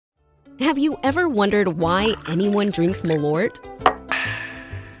Have you ever wondered why anyone drinks Malort?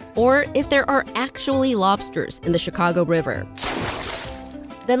 Or if there are actually lobsters in the Chicago River?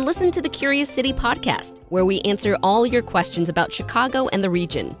 Then listen to the Curious City podcast, where we answer all your questions about Chicago and the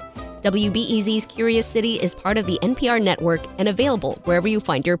region. WBEZ's Curious City is part of the NPR network and available wherever you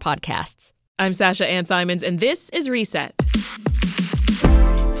find your podcasts. I'm Sasha Ann Simons, and this is Reset.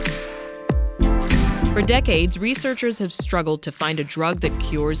 For decades, researchers have struggled to find a drug that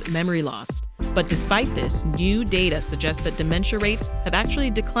cures memory loss. But despite this, new data suggests that dementia rates have actually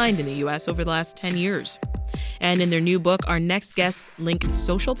declined in the U.S. over the last 10 years. And in their new book, our next guests link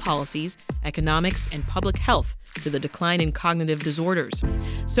social policies, economics, and public health to the decline in cognitive disorders.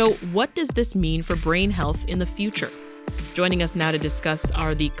 So what does this mean for brain health in the future? Joining us now to discuss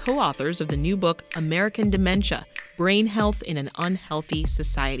are the co-authors of the new book, American Dementia: Brain Health in an Unhealthy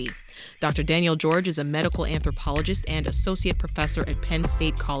Society. Dr. Daniel George is a medical anthropologist and associate professor at Penn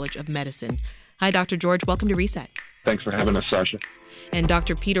State College of Medicine. Hi, Dr. George. Welcome to Reset. Thanks for having us, Sasha. And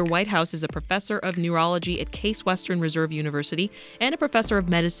Dr. Peter Whitehouse is a professor of neurology at Case Western Reserve University and a professor of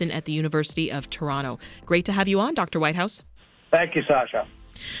medicine at the University of Toronto. Great to have you on, Dr. Whitehouse. Thank you, Sasha.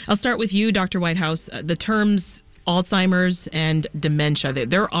 I'll start with you, Dr. Whitehouse. The terms Alzheimer's and dementia,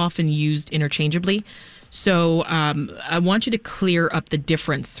 they're often used interchangeably. So I want you to clear up the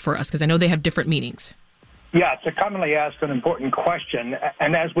difference for us, because I know they have different meanings. Yeah, it's a commonly asked and important question.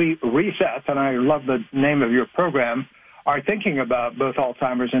 And as we reset, and I love the name of your program, are thinking about both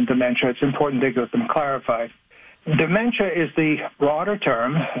Alzheimer's and dementia, it's important to get them clarified. Dementia is the broader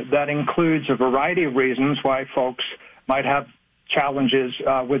term that includes a variety of reasons why folks might have challenges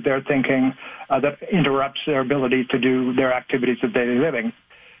with their thinking that interrupts their ability to do their activities of daily living.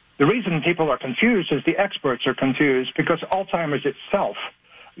 The reason people are confused is the experts are confused because Alzheimer's itself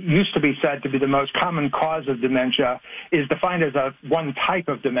used to be said to be the most common cause of dementia, is defined as one type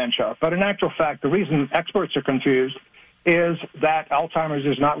of dementia. But in actual fact, the reason experts are confused is that Alzheimer's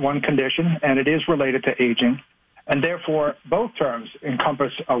is not one condition, and it is related to aging. And therefore, both terms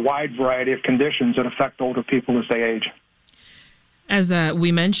encompass a wide variety of conditions that affect older people as they age. As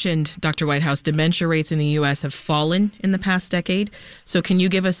we mentioned, Dr. Whitehouse, dementia rates in the U.S. have fallen in the past decade. So can you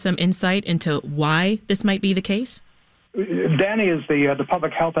give us some insight into why this might be the case? Danny is the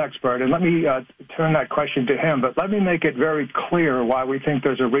public health expert, and let me turn that question to him. But let me make it very clear why we think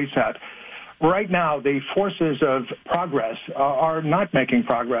there's a reset. Right now, the forces of progress are not making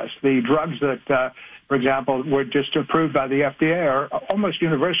progress. The drugs that, for example, were just approved by the FDA are almost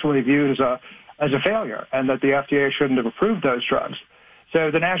universally viewed as a failure, and that the FDA shouldn't have approved those drugs.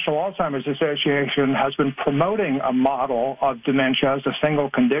 So the National Alzheimer's Association has been promoting a model of dementia as a single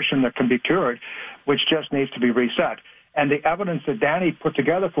condition that can be cured, which just needs to be reset. And the evidence that Danny put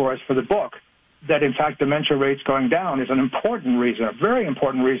together for us for the book, that in fact dementia rates going down, is an important reason, a very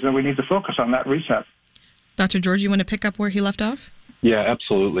important reason that we need to focus on that reset. Dr. George, you want to pick up where he left off? Yeah,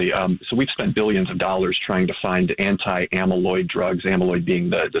 absolutely. So we've spent billions of dollars trying to find anti-amyloid drugs, amyloid being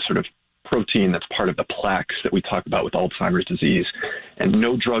the sort of protein that's part of the plaques that we talk about with Alzheimer's disease. And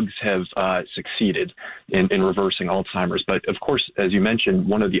no drugs have succeeded in reversing Alzheimer's. But of course, as you mentioned,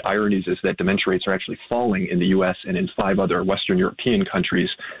 one of the ironies is that dementia rates are actually falling in the U.S. and in 5 other Western European countries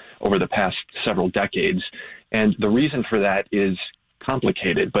over the past several decades. And the reason for that is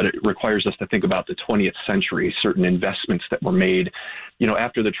complicated, but it requires us to think about the 20th century, certain investments that were made,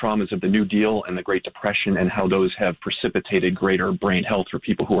 after the traumas of the New Deal and the Great Depression, and how those have precipitated greater brain health for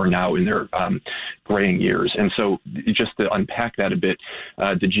people who are now in their graying years. And so just to unpack that a bit,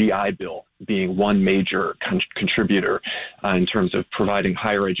 the GI Bill being one major contributor in terms of providing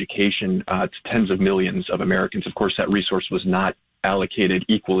higher education to tens of millions of Americans. Of course, that resource was not allocated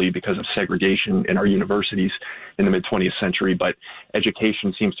equally because of segregation in our universities in the mid-20th century, but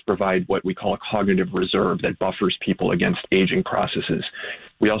education seems to provide what we call a cognitive reserve that buffers people against aging processes.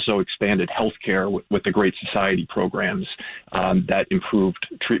 We also expanded healthcare with the Great Society programs that improved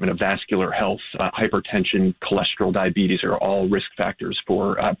treatment of vascular health. Hypertension, cholesterol, diabetes are all risk factors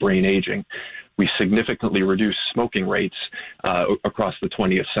for brain aging. We significantly reduced smoking rates across the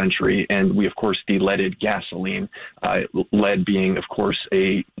 20th century, and we, of course, de-leaded gasoline, lead being, of course,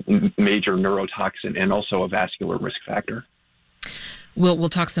 a major neurotoxin and also a vascular risk factor. We'll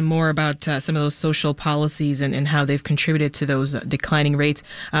talk some more about some of those social policies and how they've contributed to those declining rates.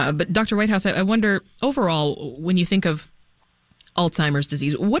 But Dr. Whitehouse, I wonder, overall, when you think of Alzheimer's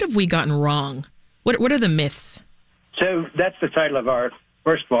disease, what have we gotten wrong? What are the myths? So that's the title of our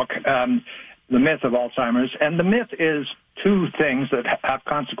first book, The Myth of Alzheimer's. And the myth is 2 things that have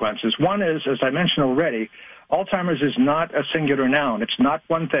consequences. One is, as I mentioned already, Alzheimer's is not a singular noun. It's not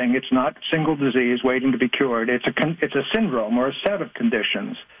one thing. It's not single disease waiting to be cured. It's a syndrome or a set of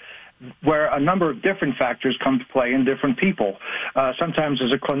conditions where a number of different factors come to play in different people. Sometimes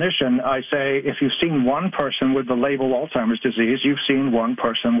as a clinician, I say, if you've seen one person with the label Alzheimer's disease, you've seen one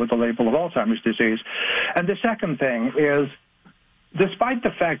person with the label of Alzheimer's disease. And the second thing is, despite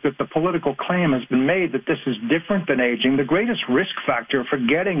the fact that the political claim has been made that this is different than aging, the greatest risk factor for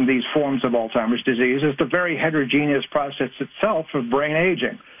getting these forms of Alzheimer's disease is the very heterogeneous process itself of brain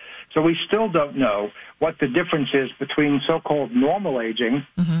aging. So we still don't know what the difference is between so-called normal aging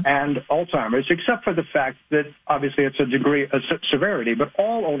and Alzheimer's, except for the fact that obviously it's a degree of severity. But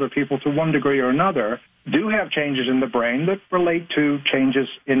all older people, to one degree or another, do have changes in the brain that relate to changes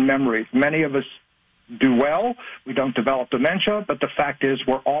in memory. Many of us do well. We don't develop dementia, but the fact is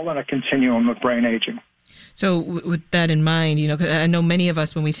we're all on a continuum of brain aging. So with that in mind, 'cause I know many of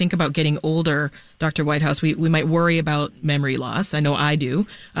us, when we think about getting older, Dr. Whitehouse, we might worry about memory loss. I know I do.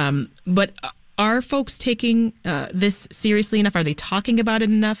 But are folks taking this seriously enough? Are they talking about it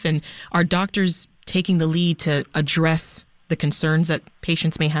enough? And are doctors taking the lead to address the concerns that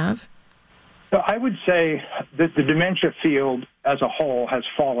patients may have? So I would say that the dementia field as a whole has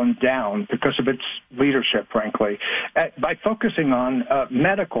fallen down because of its leadership, frankly. By focusing on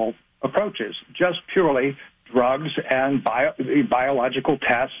medical approaches, just purely drugs and biological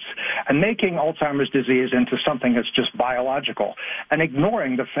tests, and making Alzheimer's disease into something that's just biological, and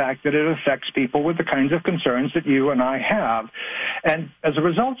ignoring the fact that it affects people with the kinds of concerns that you and I have. And as a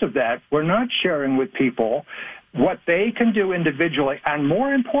result of that, we're not sharing with people what they can do individually, and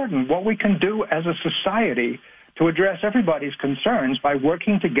more important, what we can do as a society to address everybody's concerns by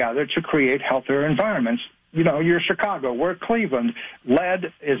working together to create healthier environments. You're Chicago, we're Cleveland.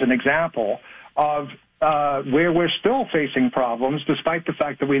 Lead is an example of where we're still facing problems, despite the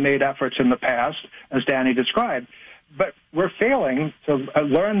fact that we made efforts in the past, as Danny described. But we're failing to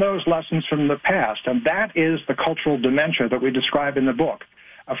learn those lessons from the past, and that is the cultural dementia that we describe in the book.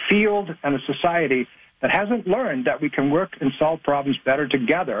 A field and a society that hasn't learned that we can work and solve problems better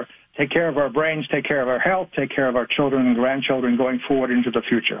together, take care of our brains, take care of our health, take care of our children and grandchildren going forward into the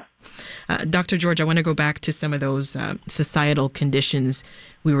future. Dr. George, I want to go back to some of those societal conditions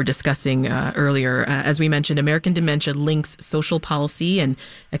we were discussing earlier. As we mentioned, American Dementia links social policy and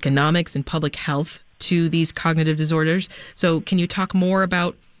economics and public health to these cognitive disorders. So can you talk more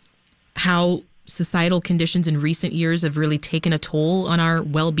about how societal conditions in recent years have really taken a toll on our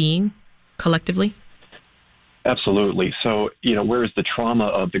well-being collectively? Absolutely. So, whereas the trauma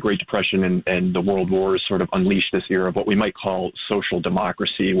of the Great Depression and the World Wars sort of unleashed this era of what we might call social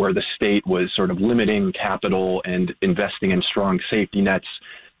democracy, where the state was sort of limiting capital and investing in strong safety nets,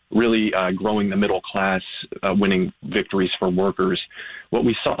 really growing the middle class, winning victories for workers. What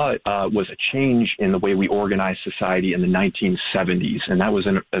we saw was a change in the way we organized society in the 1970s, and that was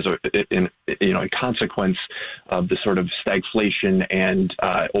a consequence of the sort of stagflation and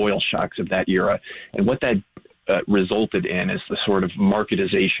oil shocks of that era. And what that resulted in is the sort of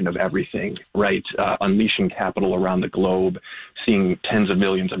marketization of everything, right? Unleashing capital around the globe, seeing tens of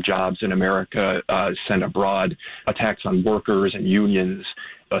millions of jobs in America sent abroad, attacks on workers and unions,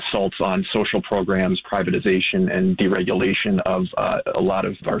 assaults on social programs, privatization and deregulation of a lot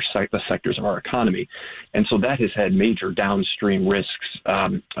of the sectors of our economy. And so that has had major downstream risks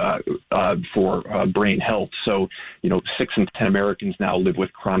for brain health. So, 6 in 10 Americans now live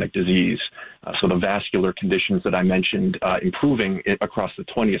with chronic disease. So the vascular conditions that I mentioned improving across the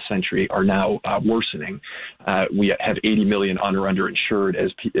 20th century are now worsening. We have 80 million un- or underinsured,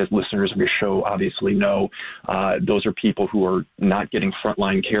 as listeners of your show obviously know. Those are people who are not getting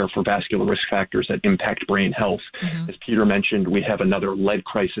frontline care for vascular risk factors that impact brain health. As Peter mentioned, we have another lead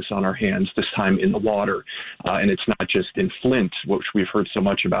crisis on our hands, this time in the water. And it's not just in Flint, which we've heard so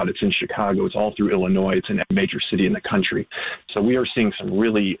much about. It's in Chicago. It's all through Illinois. It's in every major city in the country. So we are seeing some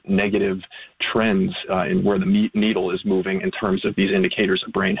really negative trends in where the needle is moving in terms of these indicators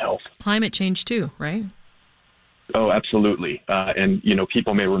of brain health. Climate change too, right? Oh, absolutely. And,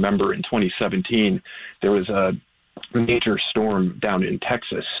 people may remember in 2017, there was a major storm down in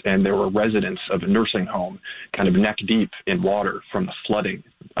Texas, and there were residents of a nursing home kind of neck deep in water from the flooding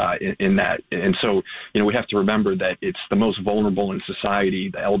in that. And so, we have to remember that it's the most vulnerable in society,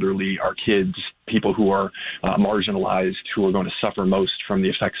 the elderly, our kids, people who are marginalized, who are going to suffer most from the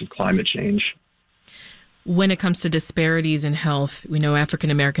effects of climate change. When it comes to disparities in health, we know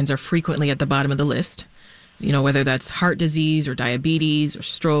African Americans are frequently at the bottom of the list. Whether that's heart disease or diabetes or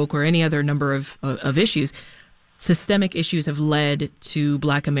stroke or any other number of issues. Systemic issues have led to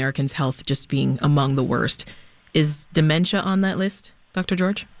Black Americans' health just being among the worst. Is dementia on that list, Dr.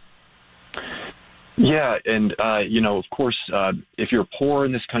 George? Yeah, and of course, if you're poor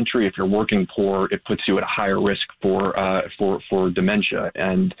in this country, if you're working poor, it puts you at a higher risk for dementia.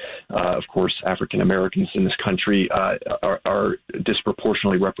 And of course, African Americans in this country are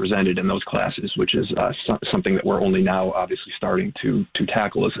disproportionately represented in those classes, which is something that we're only now obviously starting to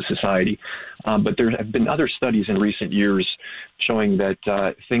tackle as a society. But there have been other studies in recent years showing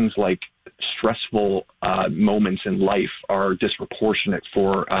that things like stressful moments in life are disproportionate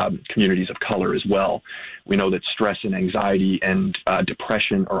for communities of color as well. We know that stress and anxiety and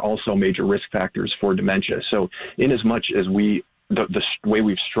depression are also major risk factors for dementia. So in as much as the way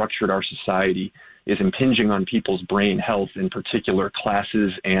we've structured our society is impinging on people's brain health, in particular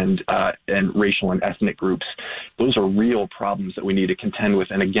classes and racial and ethnic groups. Those are real problems that we need to contend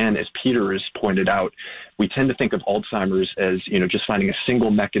with. And again, as Peter has pointed out, we tend to think of Alzheimer's as, just finding a single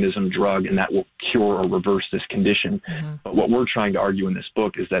mechanism drug and that will cure or reverse this condition. Mm-hmm. But what we're trying to argue in this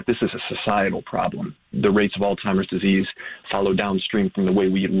book is that this is a societal problem. The rates of Alzheimer's disease follow downstream from the way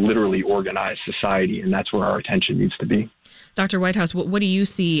we literally organize society, and that's where our attention needs to be. Dr. Whitehouse, what do you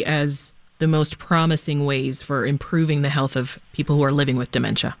see as the most promising ways for improving the health of people who are living with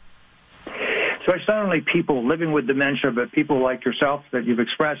dementia? So it's not only people living with dementia, but people like yourself that you've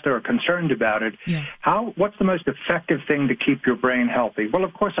expressed that are concerned about it. Yeah. What's the most effective thing to keep your brain healthy? Well,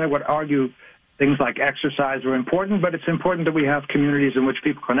 of course, I would argue things like exercise are important, but it's important that we have communities in which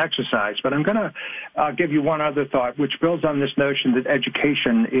people can exercise. But I'm going to give you one other thought, which builds on this notion that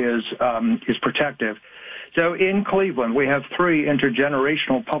education is protective. So in Cleveland, we have 3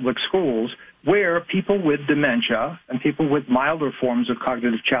 intergenerational public schools where people with dementia and people with milder forms of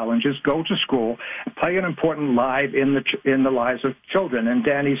cognitive challenges go to school and play an important life in the lives of children. And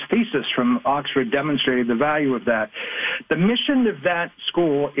Danny's thesis from Oxford demonstrated the value of that. The mission of that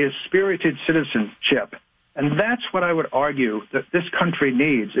school is spirited citizenship. And that's what I would argue that this country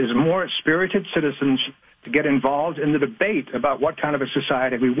needs, is more spirited citizens to get involved in the debate about what kind of a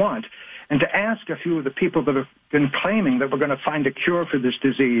society we want, and to ask a few of the people that have been claiming that we're going to find a cure for this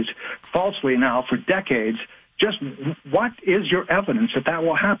disease falsely now for decades, just what is your evidence that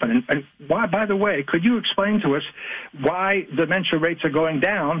will happen? And why, by the way, could you explain to us why dementia rates are going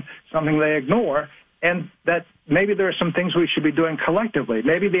down, something they ignore, and that maybe there are some things we should be doing collectively?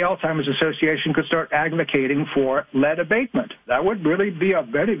 Maybe the Alzheimer's Association could start advocating for lead abatement. That would really be a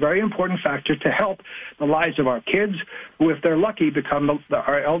very, very important factor to help the lives of our kids, who, if they're lucky, become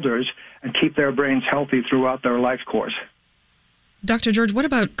our elders and keep their brains healthy throughout their life course. Dr. George, what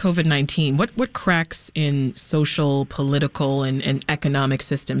about COVID-19? What cracks in social, political, and economic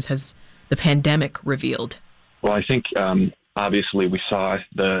systems has the pandemic revealed? Well, I think obviously we saw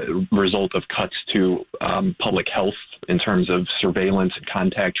the result of cuts to public health in terms of surveillance and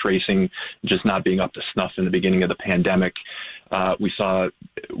contact tracing just not being up to snuff in the beginning of the pandemic. We saw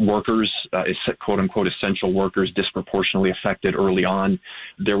workers, quote-unquote essential workers, disproportionately affected early on.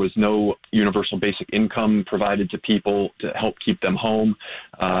 There was no universal basic income provided to people to help keep them home.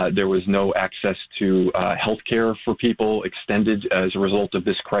 There was no access to health care for people extended as a result of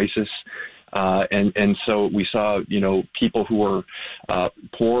this crisis. And so we saw, people who were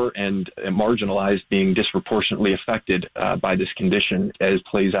poor and marginalized being disproportionately affected by this condition, as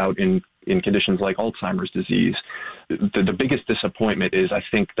plays out in conditions like Alzheimer's disease. The biggest disappointment is, I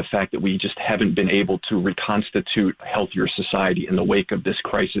think, the fact that we just haven't been able to reconstitute a healthier society in the wake of this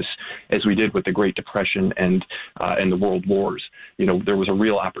crisis, as we did with the Great Depression and the World Wars. There was a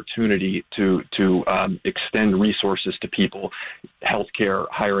real opportunity to extend resources to people, healthcare,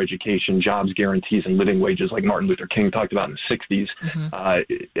 higher education, jobs guarantees, and living wages, like Martin Luther King talked about in the 60s,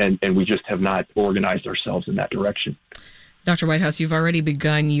 mm-hmm. And we just have not organized ourselves in that direction. Dr. Whitehouse, you've already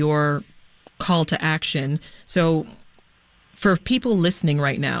begun your call to action. So for people listening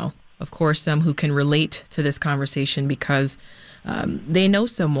right now, of course, some who can relate to this conversation because they know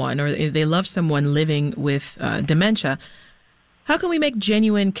someone or they love someone living with dementia, how can we make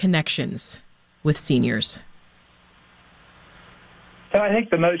genuine connections with seniors? So I think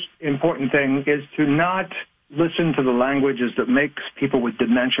the most important thing is to not listen to the languages that makes people with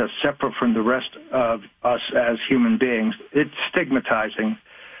dementia separate from the rest of us as human beings. It's stigmatizing.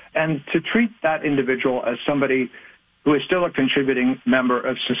 And to treat that individual as somebody who is still a contributing member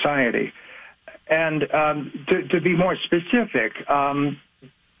of society. And to be more specific,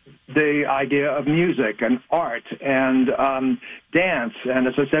 the idea of music and art and dance, and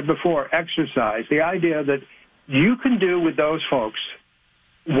as I said before, exercise, the idea that you can do with those folks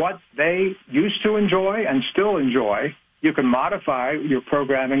what they used to enjoy and still enjoy. You can modify your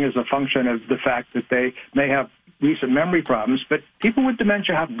programming as a function of the fact that they may have recent memory problems, but people with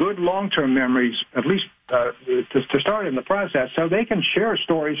dementia have good long-term memories, at least to start in the process, so they can share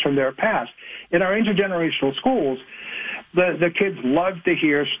stories from their past. In our intergenerational schools, the kids love to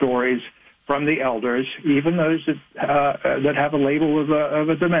hear stories from the elders, even those that have a label of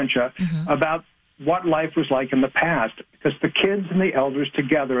a dementia, about what life was like in the past, because the kids and the elders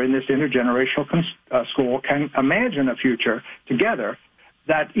together in this intergenerational school can imagine a future together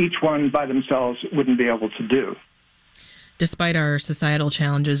that each one by themselves wouldn't be able to do. Despite our societal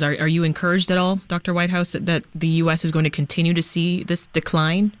challenges, are you encouraged at all, Dr. Whitehouse, that the U.S. is going to continue to see this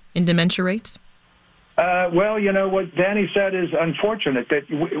decline in dementia rates? Well, you know, what Danny said is unfortunate, that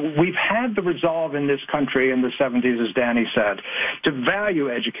we've had the resolve in this country in the 70s, as Danny said, to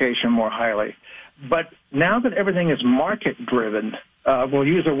value education more highly. But now that everything is market-driven, we'll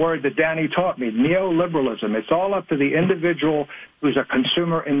use a word that Danny taught me, neoliberalism. It's all up to the individual who's a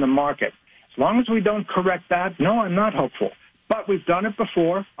consumer in the market. As long as we don't correct that, no, I'm not hopeful. But we've done it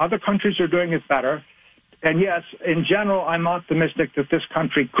before. Other countries are doing it better. And yes, in general, I'm optimistic that this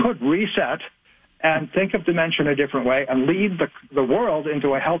country could reset and think of dementia in a different way and lead the world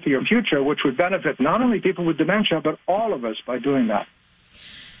into a healthier future, which would benefit not only people with dementia, but all of us by doing that.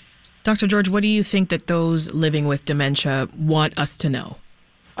 Dr. George, what do you think that those living with dementia want us to know?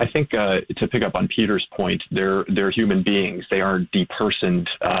 I think to pick up on Peter's point, they're human beings. They aren't depersoned,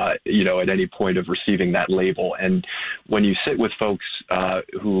 at any point of receiving that label. And when you sit with folks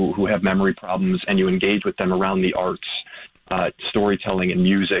who have memory problems and you engage with them around the arts, storytelling and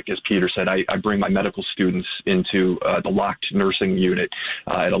music, as Peter said, I bring my medical students into the locked nursing unit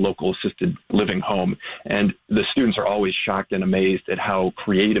at a local assisted living home. And the students are always shocked and amazed at how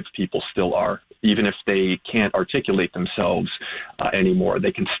creative people still are. Even if they can't articulate themselves anymore,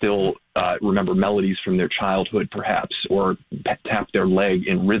 they can still remember melodies from their childhood, perhaps, or tap their leg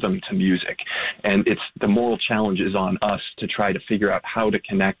in rhythm to music. And the moral challenge is on us to try to figure out how to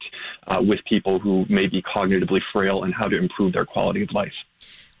connect with people who may be cognitively frail and how to improve their quality of life.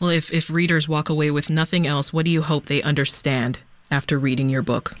 Well, if readers walk away with nothing else, what do you hope they understand after reading your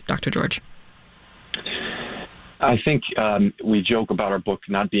book, Dr. George? I think we joke about our book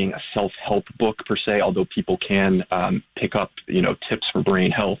not being a self-help book per se, although people can pick up, tips for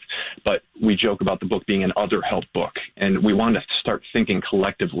brain health. But we joke about the book being an other health book. And we want to start thinking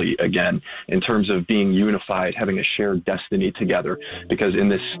collectively again in terms of being unified, having a shared destiny together. Because in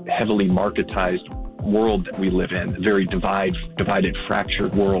this heavily marketized world that we live in, a very divided,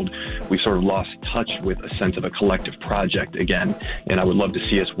 fractured world, we sort of lost touch with a sense of a collective project again. And I would love to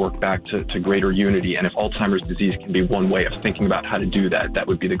see us work back to greater unity. And if Alzheimer's disease can be one way of thinking about how to do that, that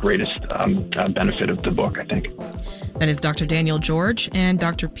would be the greatest benefit of the book, I think. That is Dr. Daniel George and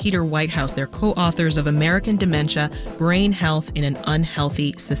Dr. Peter Whitehouse. They're co-authors of American Dementia, Brain Health in an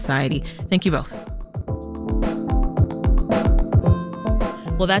Unhealthy Society. Thank you both.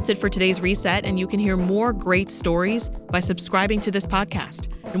 Well, that's it for today's Reset, and you can hear more great stories by subscribing to this podcast.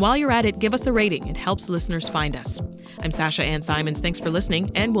 And while you're at it, give us a rating. It helps listeners find us. I'm Sasha Ann Simons. Thanks for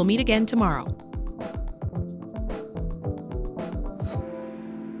listening, and we'll meet again tomorrow.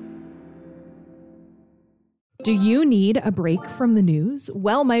 Do you need a break from the news?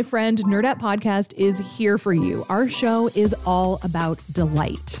 Well, my friend, Nerdette Podcast is here for you. Our show is all about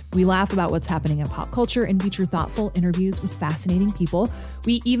delight. We laugh about what's happening in pop culture and feature thoughtful interviews with fascinating people.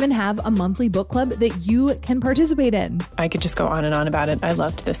 We even have a monthly book club that you can participate in. I could just go on and on about it. I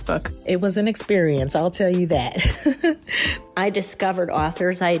loved this book. It was an experience, I'll tell you that. I discovered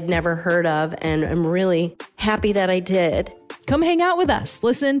authors I had never heard of, and I'm really happy that I did. Come hang out with us.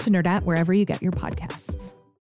 Listen to Nerdette wherever you get your podcasts.